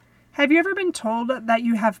Have you ever been told that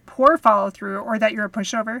you have poor follow-through or that you're a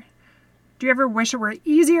pushover? Do you ever wish it were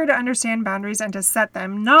easier to understand boundaries and to set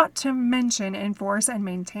them, not to mention enforce and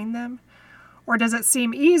maintain them? Or does it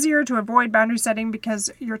seem easier to avoid boundary setting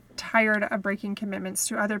because you're tired of breaking commitments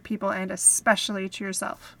to other people and especially to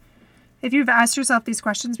yourself? If you've asked yourself these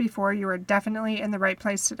questions before, you are definitely in the right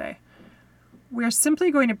place today. We're simply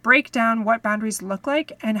going to break down what boundaries look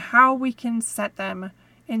like and how we can set them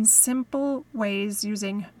in simple ways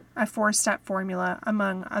using a 4-step formula,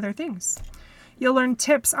 among other things. You'll learn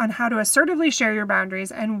tips on how to assertively share your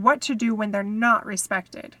boundaries and what to do when they're not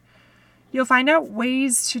respected. You'll find out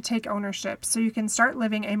ways to take ownership so you can start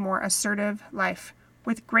living a more assertive life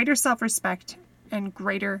with greater self-respect and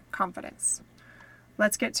greater confidence.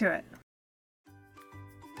 Let's get to it.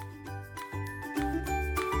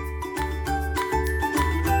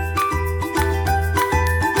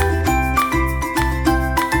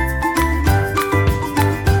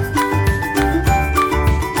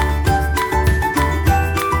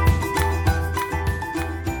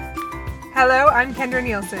 Hello, I'm Kendra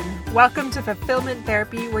Nielsen. Welcome to Fulfillment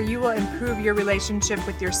Therapy, where you will improve your relationship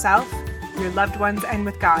with yourself, your loved ones, and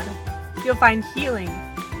with God. You'll find healing,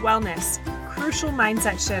 wellness, crucial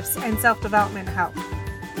mindset shifts, and self-development help.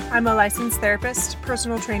 I'm a licensed therapist,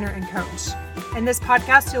 personal trainer, and coach. In this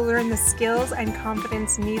podcast, you'll learn the skills and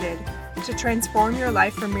confidence needed to transform your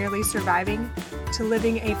life from merely surviving to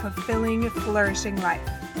living a fulfilling, flourishing life.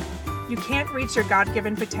 You can't reach your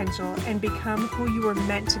God-given potential and become who you were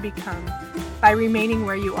meant to become by remaining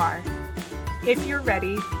where you are. If you're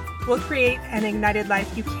ready, we'll create an ignited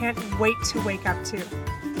life you can't wait to wake up to.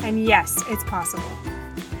 And yes, it's possible.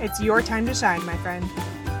 It's your time to shine, my friend.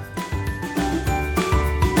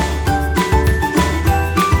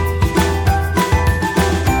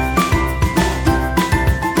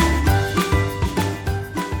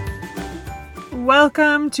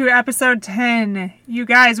 Welcome to episode 10. You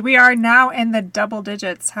guys, we are now in the double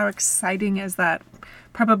digits. How exciting is that?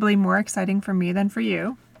 Probably more exciting for me than for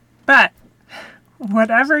you. But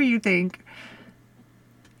whatever you think,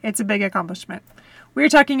 it's a big accomplishment. We're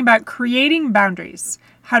talking about creating boundaries,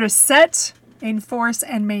 how to set, enforce,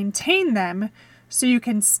 and maintain them so you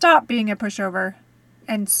can stop being a pushover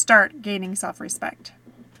and start gaining self-respect.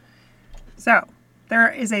 So,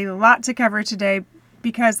 there is a lot to cover today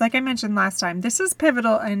because, like I mentioned last time, this is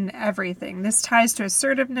pivotal in everything. This ties to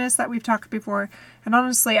assertiveness that we've talked before. And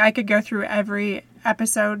honestly, I could go through every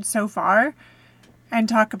episode so far and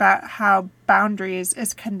talk about how boundaries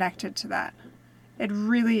is connected to that. It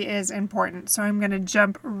really is important. So I'm going to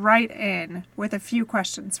jump right in with a few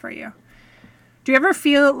questions for you. Do you ever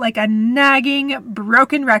feel like a nagging,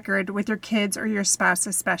 broken record with your kids or your spouse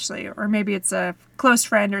especially? Or maybe it's a close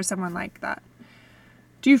friend or someone like that.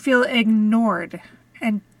 Do you feel ignored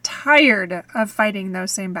and tired of fighting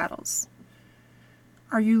those same battles?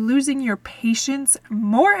 Are you losing your patience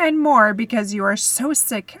more and more because you are so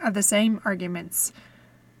sick of the same arguments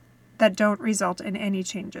that don't result in any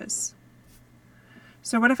changes?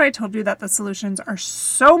 So what if I told you that the solutions are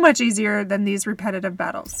so much easier than these repetitive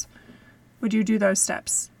battles? Would you do those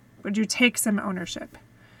steps? Would you take some ownership?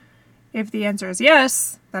 If the answer is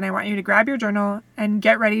yes, then I want you to grab your journal and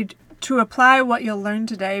get ready to apply what you'll learn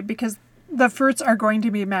today, because the fruits are going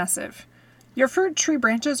to be massive. Your fruit tree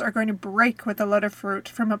branches are going to break with a load of fruit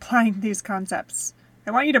from applying these concepts.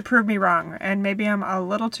 I want you to prove me wrong, and maybe I'm a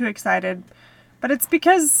little too excited, but it's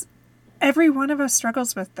because every one of us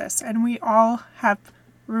struggles with this, and we all have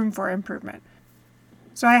room for improvement.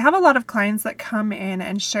 So I have a lot of clients that come in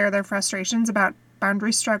and share their frustrations about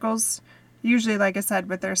boundary struggles, usually, like I said,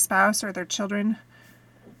 with their spouse or their children.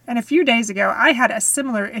 And a few days ago, I had a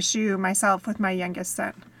similar issue myself with my youngest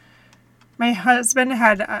son. My husband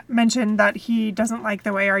had mentioned that he doesn't like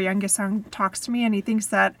the way our youngest son talks to me, and he thinks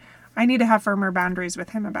that I need to have firmer boundaries with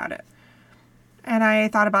him about it. And I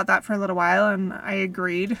thought about that for a little while, and I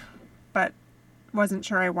agreed, but wasn't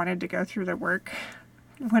sure I wanted to go through the work,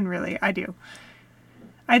 when really I do.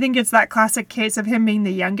 I think it's that classic case of him being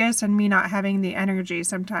the youngest and me not having the energy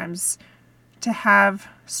sometimes to have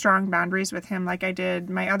strong boundaries with him like I did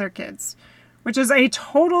my other kids. Which is a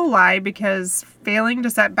total lie, because failing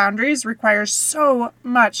to set boundaries requires so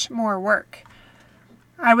much more work.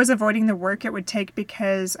 I was avoiding the work it would take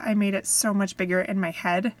because I made it so much bigger in my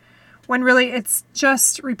head, when really it's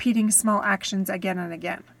just repeating small actions again and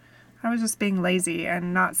again. I was just being lazy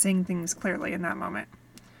and not seeing things clearly in that moment.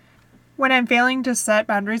 When I'm failing to set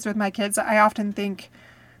boundaries with my kids, I often think,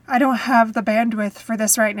 I don't have the bandwidth for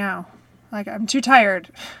this right now. Like, I'm too tired.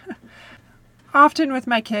 Often with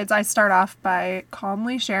my kids, I start off by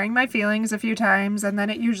calmly sharing my feelings a few times, and then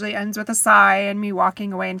it usually ends with a sigh and me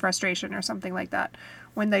walking away in frustration or something like that.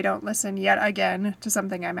 when they don't listen yet again to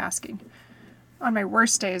something I'm asking. On my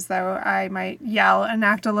worst days, though, I might yell and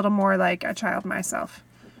act a little more like a child myself.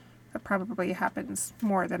 That probably happens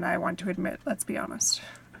more than I want to admit, let's be honest.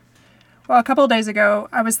 Well, a couple of days ago,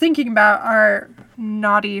 I was thinking about our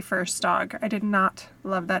naughty first dog. I did not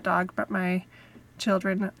love that dog, but my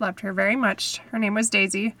children loved her very much. Her name was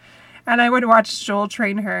Daisy, and I would watch Joel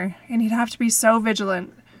train her, and he'd have to be so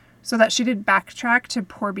vigilant so that she did backtrack to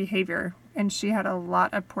poor behavior, and she had a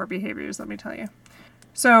lot of poor behaviors, let me tell you.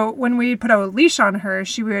 So when we put a leash on her,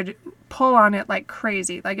 she would pull on it like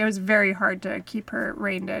crazy. Like, it was very hard to keep her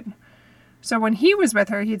reined in. So when he was with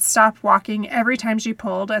her, he'd stop walking every time she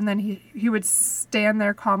pulled, and then he would stand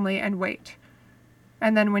there calmly and wait.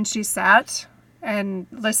 And then when she sat and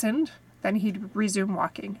listened, then he'd resume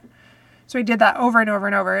walking. So he did that over and over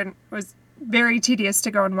and over, and it was very tedious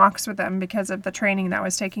to go on walks with them because of the training that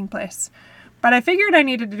was taking place. But I figured I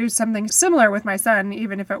needed to do something similar with my son,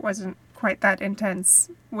 even if it wasn't quite that intense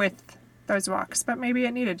with those walks. But maybe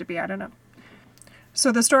it needed to be, I don't know.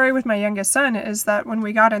 So the story with my youngest son is that when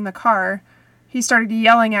we got in the car, he started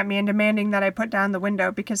yelling at me and demanding that I put down the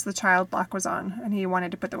window because the child lock was on and he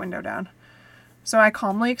wanted to put the window down. So I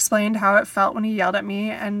calmly explained how it felt when he yelled at me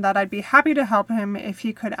and that I'd be happy to help him if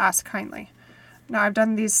he could ask kindly. Now, I've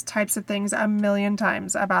done these types of things a million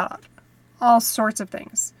times about all sorts of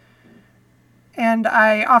things. And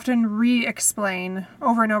I often re-explain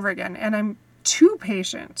over and over again, and I'm too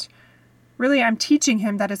patient. Really, I'm teaching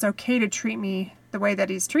him that it's okay to treat me the way that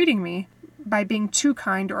he's treating me by being too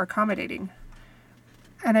kind or accommodating.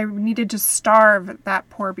 And I needed to starve that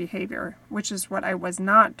poor behavior, which is what I was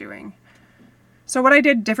not doing. So what I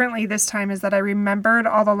did differently this time is that I remembered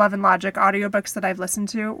all the Love and Logic audiobooks that I've listened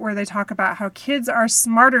to where they talk about how kids are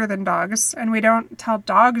smarter than dogs, and we don't tell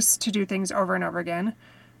dogs to do things over and over again.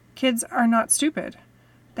 Kids are not stupid.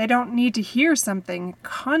 They don't need to hear something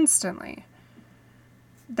constantly.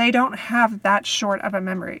 They don't have that short of a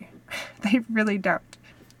memory. They really don't.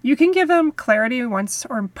 You can give them clarity once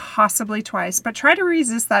or possibly twice, but try to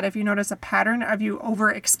resist that if you notice a pattern of you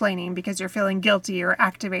over-explaining because you're feeling guilty or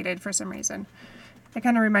activated for some reason. It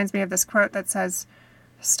kind of reminds me of this quote that says,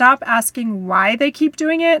 "Stop asking why they keep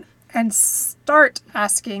doing it and start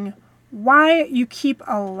asking why you keep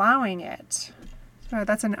allowing it." So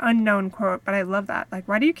that's an unknown quote, but I love that. Like,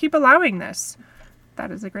 why do you keep allowing this?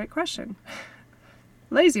 That is a great question.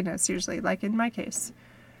 Laziness, usually, like in my case.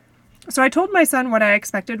 So I told my son what I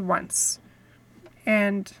expected once.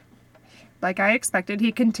 And like I expected,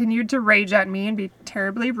 he continued to rage at me and be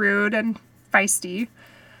terribly rude and feisty.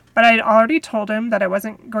 But I had already told him that I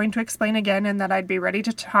wasn't going to explain again and that I'd be ready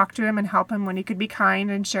to talk to him and help him when he could be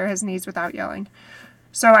kind and share his needs without yelling.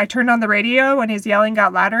 So I turned on the radio when his yelling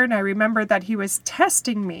got louder, and I remembered that he was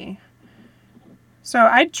testing me. So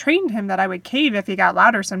I'd trained him that I would cave if he got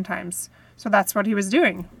louder sometimes. So that's what he was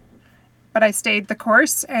doing. But I stayed the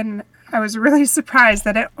course, and I was really surprised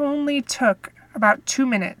that it only took about 2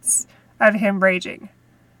 minutes of him raging.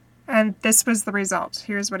 And this was the result.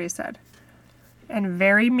 Here's what he said. And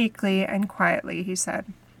very meekly and quietly he said,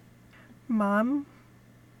 "Mom,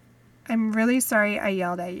 I'm really sorry I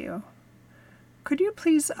yelled at you. Could you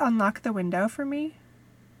please unlock the window for me?"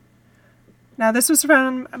 Now, this was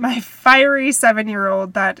from my fiery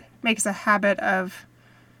 7-year-old that makes a habit of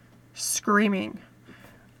screaming.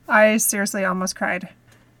 I seriously almost cried.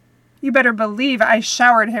 You better believe I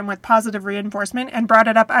showered him with positive reinforcement and brought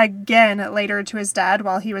it up again later to his dad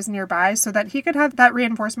while he was nearby so that he could have that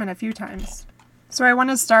reinforcement a few times. So I want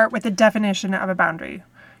to start with the definition of a boundary.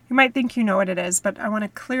 You might think you know what it is, but I want to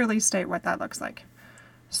clearly state what that looks like.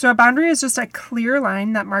 So a boundary is just a clear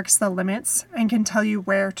line that marks the limits and can tell you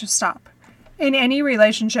where to stop. In any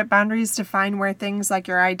relationship, boundaries define where things like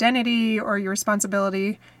your identity or your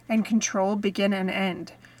responsibility and control begin and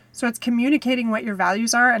end. So it's communicating what your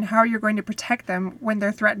values are and how you're going to protect them when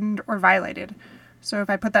they're threatened or violated. So if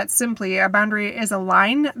I put that simply, a boundary is a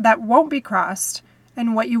line that won't be crossed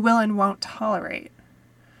and what you will and won't tolerate.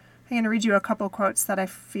 I'm going to read you a couple quotes that I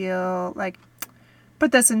feel like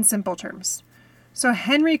put this in simple terms. So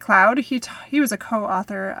Henry Cloud, he was a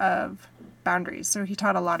co-author of Boundaries, so he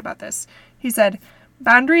taught a lot about this. He said,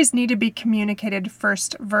 boundaries need to be communicated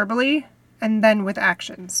first verbally and then with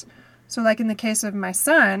actions. So like in the case of my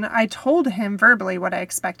son, I told him verbally what I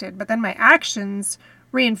expected, but then my actions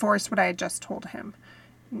reinforced what I had just told him.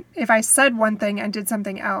 If I said one thing and did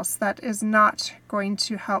something else, that is not going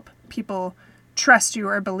to help people trust you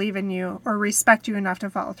or believe in you or respect you enough to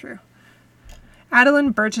follow through.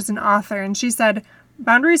 Adeline Birch is an author, and she said,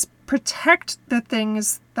 boundaries protect the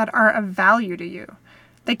things that are of value to you.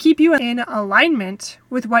 They keep you in alignment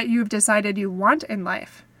with what you've decided you want in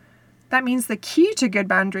life. That means the key to good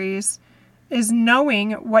boundaries is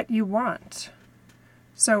knowing what you want.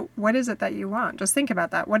 So what is it that you want? Just think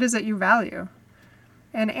about that. What is it you value?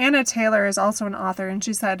 And Anna Taylor is also an author, and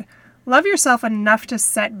she said, "Love yourself enough to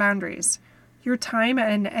set boundaries. Your time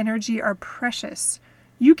and energy are precious.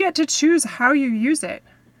 You get to choose how you use it.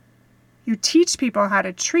 You teach people how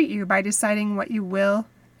to treat you by deciding what you will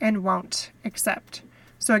and won't accept."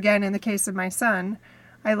 So again, in the case of my son,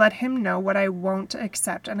 I let him know what I won't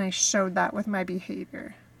accept, and I showed that with my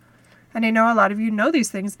behavior. And I know a lot of you know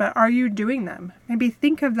these things, but are you doing them? Maybe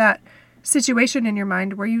think of that situation in your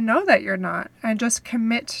mind where you know that you're not, and just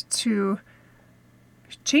commit to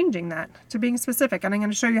changing that, to being specific. And I'm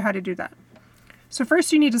going to show you how to do that. So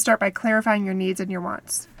first, you need to start by clarifying your needs and your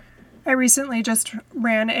wants. I recently just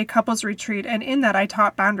ran a couples retreat, and in that I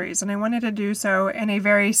taught boundaries, and I wanted to do so in a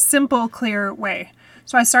very simple, clear way.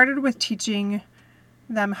 So I started with teaching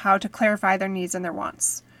them how to clarify their needs and their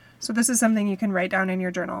wants. So this is something you can write down in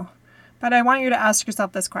your journal. But I want you to ask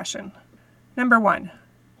yourself this question. Number 1,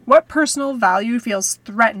 what personal value feels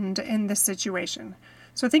threatened in this situation?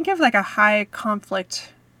 So think of like a high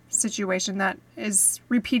conflict situation that is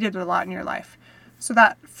repeated a lot in your life. So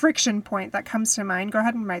that friction point that comes to mind, go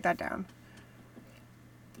ahead and write that down.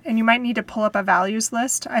 And you might need to pull up a values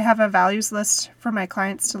list. I have a values list for my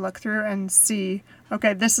clients to look through and see,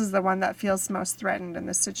 okay, this is the one that feels most threatened in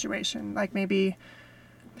this situation. Like maybe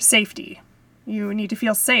safety. You need to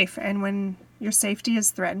feel safe. And when your safety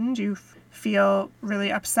is threatened, you feel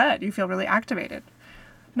really upset. You feel really activated.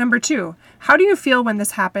 Number 2, how do you feel when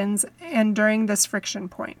this happens and during this friction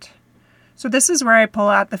point? So this is where I pull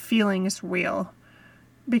out the feelings wheel,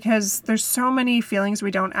 because there's so many feelings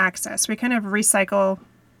we don't access. We kind of recycle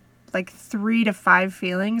like 3 to 5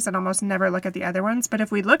 feelings and almost never look at the other ones. But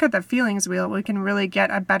if we look at the feelings wheel, we can really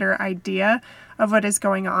get a better idea of what is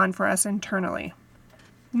going on for us internally.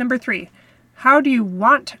 Number 3, how do you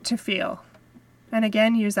want to feel? And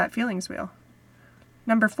again, use that feelings wheel.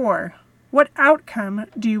 Number 4, what outcome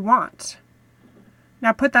do you want?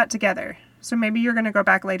 Now put that together. So maybe you're going to go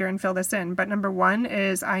back later and fill this in. But number 1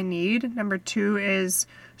 is I need. Number 2 is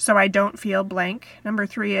so I don't feel blank. Number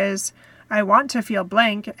 3 is I want to feel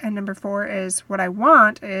blank. And number 4 is what I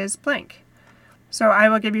want is blank. So I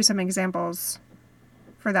will give you some examples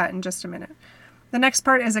for that in just a minute. The next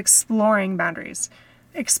part is exploring boundaries.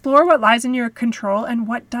 Explore what lies in your control and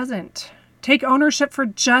what doesn't. Take ownership for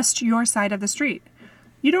just your side of the street.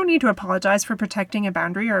 You don't need to apologize for protecting a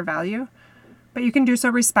boundary or a value, but you can do so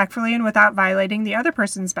respectfully and without violating the other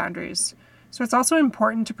person's boundaries. So it's also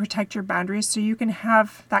important to protect your boundaries so you can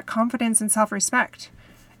have that confidence and self-respect,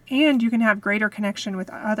 and you can have greater connection with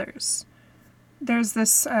others. There's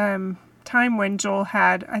this time when Joel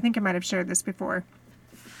had, I think I might have shared this before,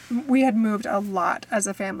 we had moved a lot as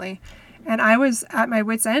a family, and I was at my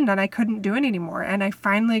wit's end and I couldn't do it anymore. And I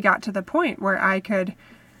finally got to the point where I could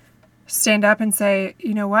stand up and say,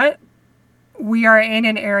 you know what? We are in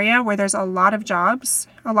an area where there's a lot of jobs,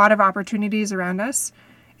 a lot of opportunities around us.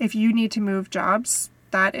 If you need to move jobs,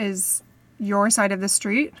 that is your side of the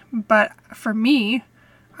street. But for me,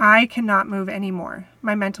 I cannot move anymore.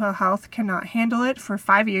 My mental health cannot handle it for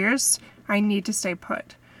 5 years. I need to stay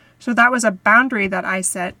put. So that was a boundary that I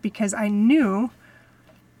set because I knew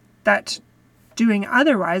that doing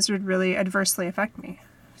otherwise would really adversely affect me.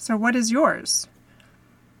 So what is yours?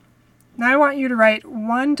 Now I want you to write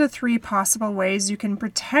 1 to 3 possible ways you can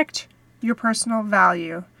protect your personal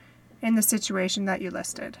value in the situation that you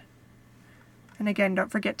listed. And again,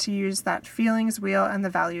 don't forget to use that feelings wheel and the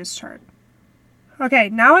values chart. Okay,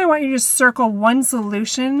 now I want you to circle one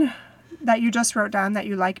solution that you just wrote down that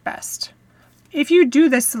you like best. If you do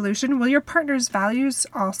this solution, will your partner's values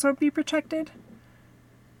also be protected?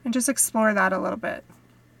 And just explore that a little bit.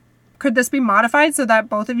 Could this be modified so that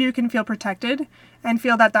both of you can feel protected and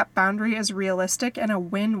feel that that boundary is realistic and a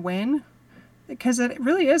win-win? Because it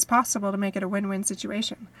really is possible to make it a win-win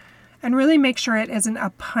situation. And really make sure it isn't a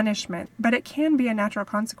punishment, but it can be a natural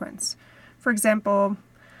consequence. For example,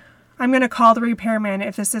 I'm going to call the repairman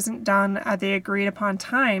if this isn't done at the agreed upon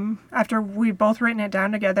time after we've both written it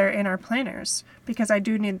down together in our planners, because I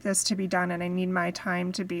do need this to be done and I need my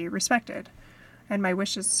time to be respected and my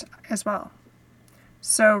wishes as well.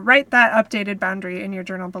 So write that updated boundary in your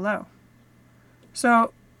journal below.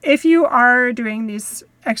 So if you are doing these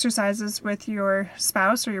exercises with your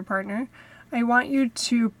spouse or your partner, I want you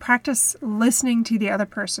to practice listening to the other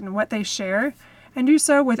person, what they share, and do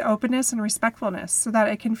so with openness and respectfulness so that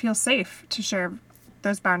it can feel safe to share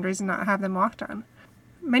those boundaries and not have them walked on.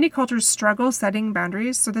 Many cultures struggle setting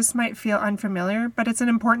boundaries, so this might feel unfamiliar, but it's an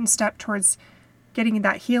important step towards getting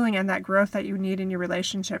that healing and that growth that you need in your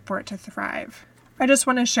relationship for it to thrive. I just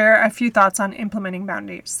want to share a few thoughts on implementing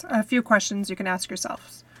boundaries, a few questions you can ask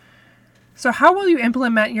yourselves. So how will you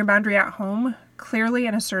implement your boundary at home clearly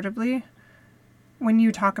and assertively when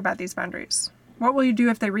you talk about these boundaries? What will you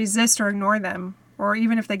do if they resist or ignore them, or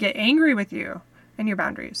even if they get angry with you and your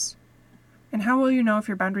boundaries? And how will you know if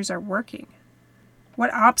your boundaries are working?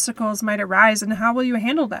 What obstacles might arise and how will you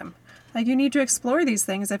handle them? You need to explore these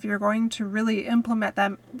things if you're going to really implement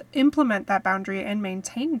that boundary and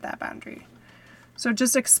maintain that boundary. So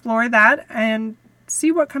just explore that and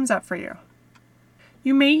see what comes up for you.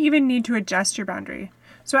 You may even need to adjust your boundary.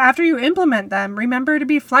 So after you implement them, remember to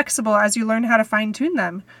be flexible as you learn how to fine-tune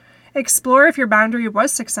them. Explore if your boundary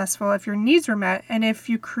was successful, if your needs were met, and if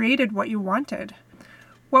you created what you wanted.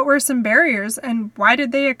 What were some barriers and why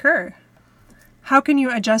did they occur? How can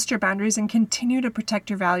you adjust your boundaries and continue to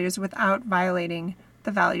protect your values without violating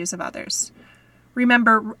the values of others?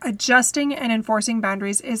 Remember, adjusting and enforcing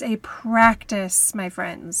boundaries is a practice, my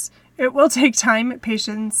friends. It will take time,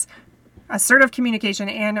 patience, assertive communication,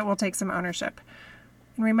 and it will take some ownership.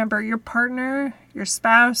 And remember, your partner, your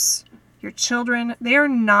spouse, your children, they are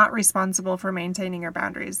not responsible for maintaining your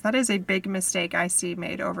boundaries. That is a big mistake I see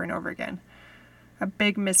made over and over again. A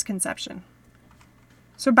big misconception.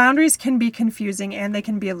 So boundaries can be confusing and they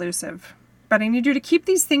can be elusive. But I need you to keep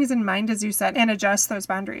these things in mind as you set and adjust those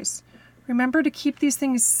boundaries. Remember to keep these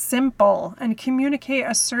things simple and communicate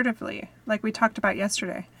assertively, like we talked about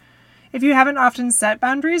yesterday. If you haven't often set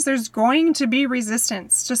boundaries, there's going to be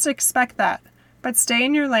resistance. Just expect that. But stay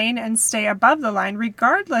in your lane and stay above the line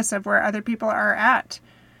regardless of where other people are at.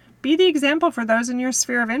 Be the example for those in your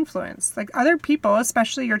sphere of influence. Other people,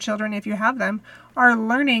 especially your children if you have them, are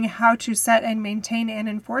learning how to set and maintain and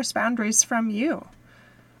enforce boundaries from you.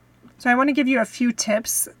 So I want to give you a few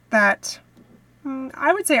tips that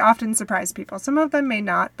I would say often surprise people. Some of them may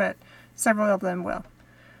not, but several of them will.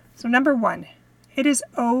 So number 1, it is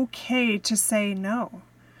okay to say no.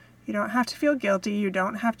 You don't have to feel guilty. You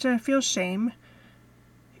don't have to feel shame.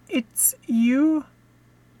 It's you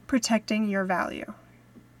protecting your value.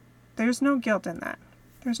 There's no guilt in that.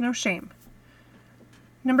 There's no shame.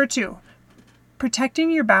 Number 2, protecting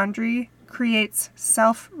your boundary creates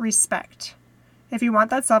self-respect. If you want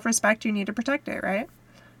that self-respect, you need to protect it, right?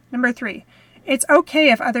 Number 3, it's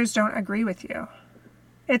okay if others don't agree with you.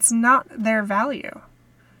 It's not their value.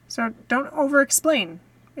 So don't over-explain.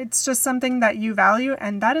 It's just something that you value,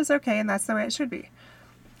 and that is okay, and that's the way it should be.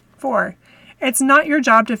 4, it's not your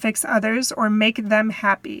job to fix others or make them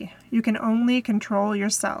happy. You can only control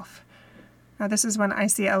yourself. Now, this is one I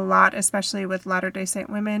see a lot, especially with Latter-day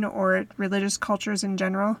Saint women or religious cultures in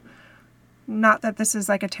general. Not that this is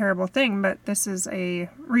a terrible thing, but this is a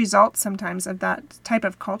result sometimes of that type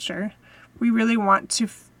of culture. We really want to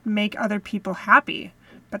make other people happy,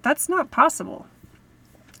 but that's not possible.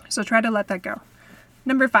 So try to let that go.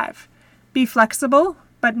 Number 5, be flexible,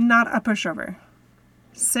 but not a pushover.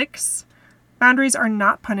 6, boundaries are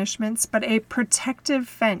not punishments, but a protective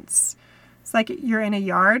fence. It's like you're in a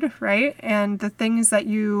yard, right? And the things that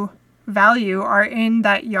you value are in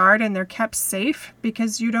that yard and they're kept safe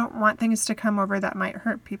because you don't want things to come over that might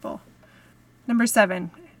hurt people. Number 7,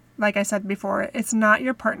 like I said before, it's not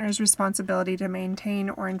your partner's responsibility to maintain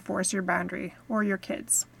or enforce your boundary or your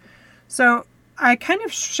kids. So I kind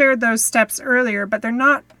of shared those steps earlier, but they're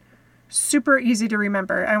not super easy to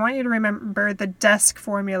remember. I want you to remember the DESC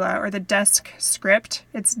formula or the DESC script.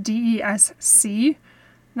 It's DESC.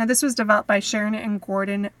 Now, this was developed by Sharon and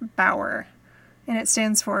Gordon Bauer, and it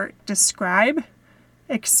stands for describe,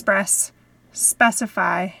 express,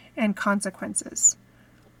 specify, and consequences.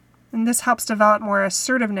 And this helps develop more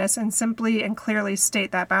assertiveness and simply and clearly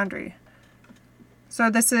state that boundary. So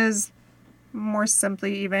this is more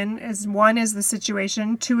simply even, is 1 is the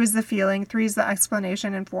situation, 2 is the feeling, 3 is the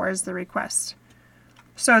explanation, and 4 is the request.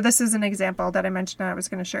 So this is an example that I mentioned I was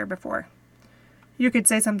going to share before. You could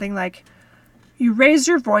say something like, you raised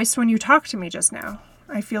your voice when you talked to me just now.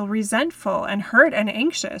 I feel resentful and hurt and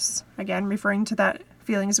anxious. Again, referring to that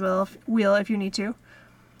feelings wheel if you need to.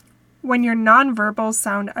 When your nonverbals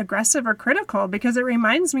sound aggressive or critical because it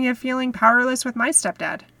reminds me of feeling powerless with my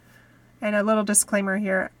stepdad. And a little disclaimer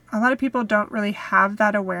here, a lot of people don't really have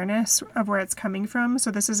that awareness of where it's coming from. So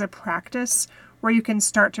this is a practice where you can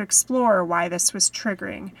start to explore why this was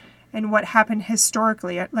triggering and what happened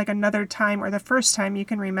historically, like another time or the first time you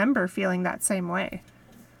can remember feeling that same way.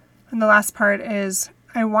 And the last part is,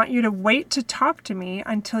 I want you to wait to talk to me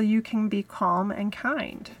until you can be calm and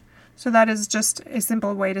kind. So that is just a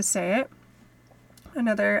simple way to say it.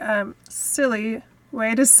 Another silly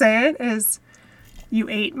way to say it is, you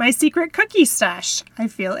ate my secret cookie stash. I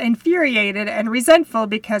feel infuriated and resentful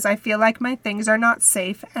because I feel like my things are not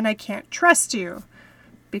safe and I can't trust you.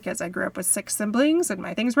 because I grew up with 6 siblings and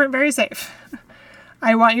my things weren't very safe.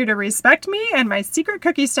 I want you to respect me and my secret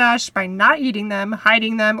cookie stash by not eating them,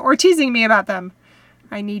 hiding them, or teasing me about them.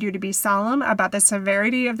 I need you to be solemn about the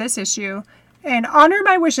severity of this issue and honor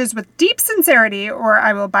my wishes with deep sincerity, or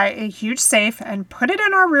I will buy a huge safe and put it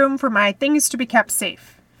in our room for my things to be kept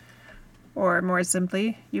safe. Or more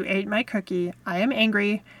simply, you ate my cookie. I am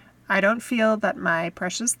angry. I don't feel that my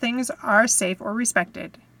precious things are safe or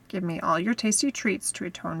respected. Give me all your tasty treats to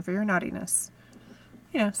atone for your naughtiness.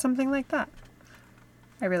 Something like that.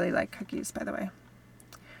 I really like cookies, by the way.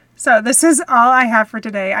 So this is all I have for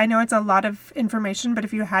today. I know it's a lot of information, but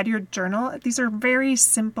if you had your journal, these are very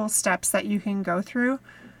simple steps that you can go through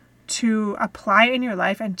to apply in your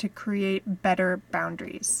life and to create better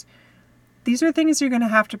boundaries. These are things you're going to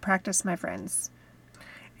have to practice, my friends.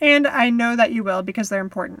 And I know that you will because they're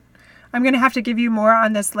important. I'm going to have to give you more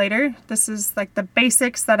on this later. This is like the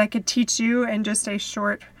basics that I could teach you in just a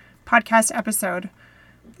short podcast episode.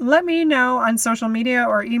 Let me know on social media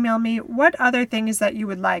or email me what other things that you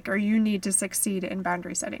would like or you need to succeed in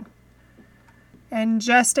boundary setting. And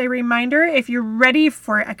just a reminder, if you're ready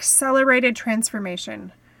for accelerated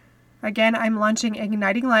transformation, again, I'm launching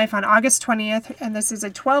Igniting Life on August 20th, and this is a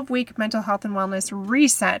 12-week mental health and wellness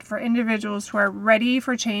reset for individuals who are ready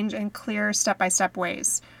for change in clear step-by-step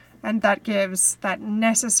ways. And that gives that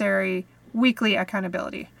necessary weekly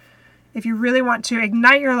accountability. If you really want to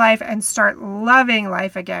ignite your life and start loving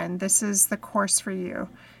life again, this is the course for you.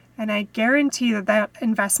 And I guarantee that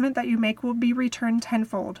investment that you make will be returned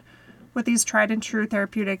tenfold with these tried and true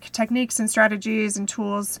therapeutic techniques and strategies and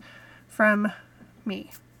tools from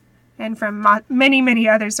me and from many, many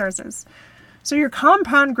other sources. So your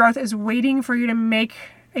compound growth is waiting for you to make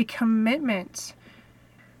a commitment.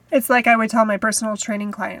 It's like I would tell my personal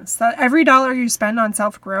training clients that every dollar you spend on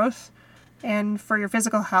self-growth and for your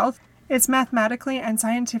physical health, it's mathematically and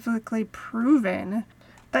scientifically proven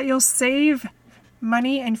that you'll save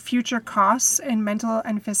money and future costs in mental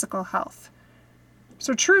and physical health.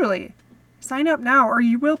 So truly, sign up now or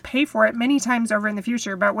you will pay for it many times over in the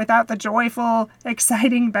future, but without the joyful,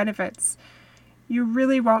 exciting benefits. You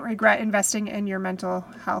really won't regret investing in your mental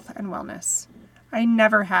health and wellness. I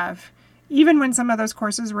never have, even when some of those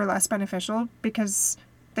courses were less beneficial, because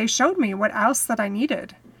they showed me what else that I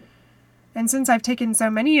needed. And since I've taken so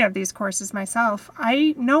many of these courses myself,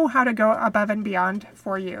 I know how to go above and beyond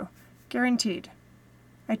for you. Guaranteed.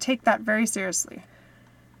 I take that very seriously.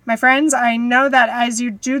 My friends, I know that as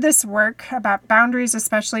you do this work about boundaries,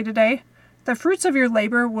 especially today, the fruits of your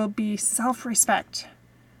labor will be self-respect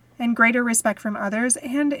and greater respect from others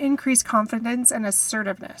and increased confidence and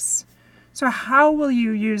assertiveness. So how will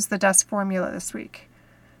you use the DUSK formula this week?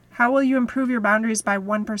 How will you improve your boundaries by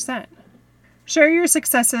 1%? Share your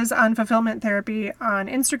successes on fulfillment therapy on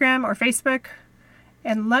Instagram or Facebook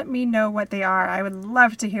and let me know what they are. I would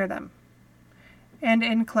love to hear them. And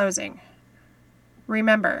in closing,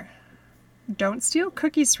 remember, don't steal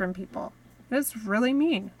cookies from people. That's really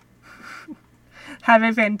mean. Have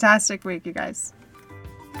a fantastic week, you guys.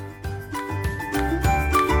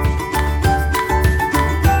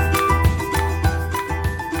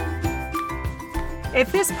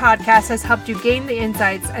 If this podcast has helped you gain the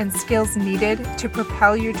insights and skills needed to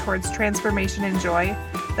propel you towards transformation and joy,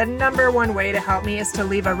 the number one way to help me is to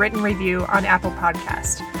leave a written review on Apple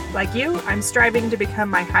Podcast. Like you, I'm striving to become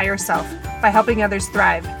my higher self by helping others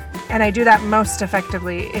thrive, and I do that most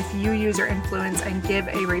effectively if you use your influence and give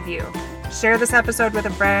a review. Share this episode with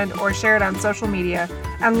a friend or share it on social media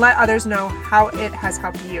and let others know how it has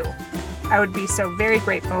helped you. I would be so very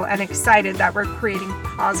grateful and excited that we're creating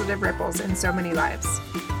positive ripples in so many lives.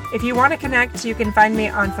 If you want to connect, you can find me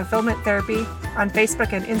on Fulfillment Therapy on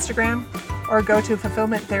Facebook and Instagram, or go to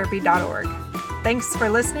fulfillmenttherapy.org. Thanks for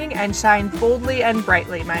listening and shine boldly and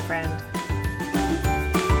brightly, my friend.